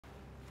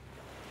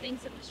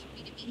Thanks so much for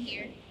me to be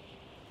here.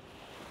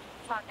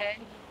 It's all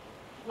good.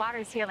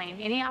 Water's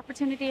healing. Any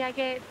opportunity I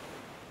get,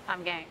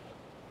 I'm game.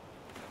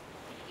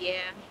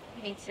 Yeah,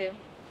 me too.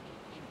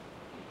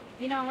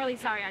 I'm really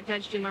sorry I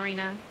judged you,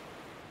 Marina.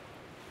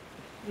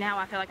 Now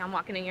I feel like I'm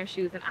walking in your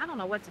shoes and I don't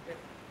know what to do.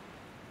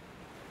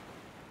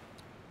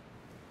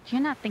 You're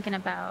not thinking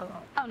about...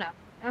 Oh, no.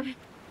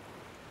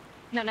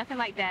 No, nothing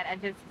like that. I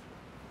just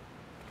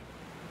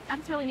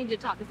really need you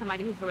to talk to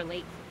somebody who can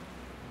relate.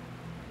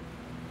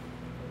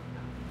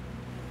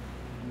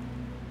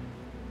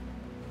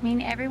 I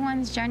mean,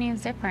 everyone's journey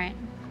is different.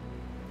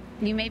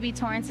 You may be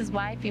Torrance's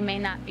wife, you may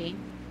not be.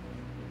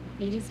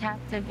 You just have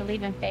to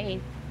believe in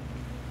faith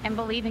and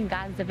believe in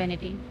God's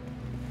divinity.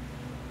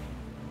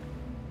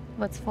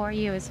 What's for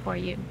you is for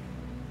you.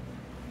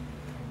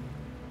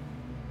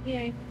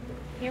 Yeah,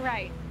 you're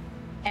right.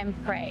 And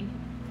pray.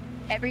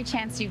 Every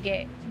chance you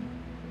get,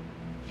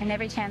 and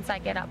every chance I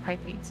get, I'll pray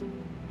for you too.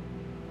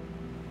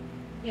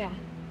 Yeah.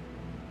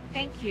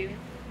 Thank you.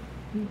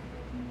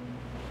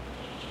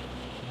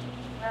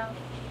 Well,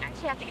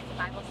 actually, I have to get to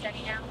Bible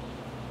study now.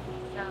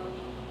 So,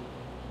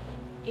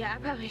 Yeah, I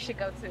probably should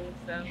go too,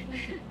 so.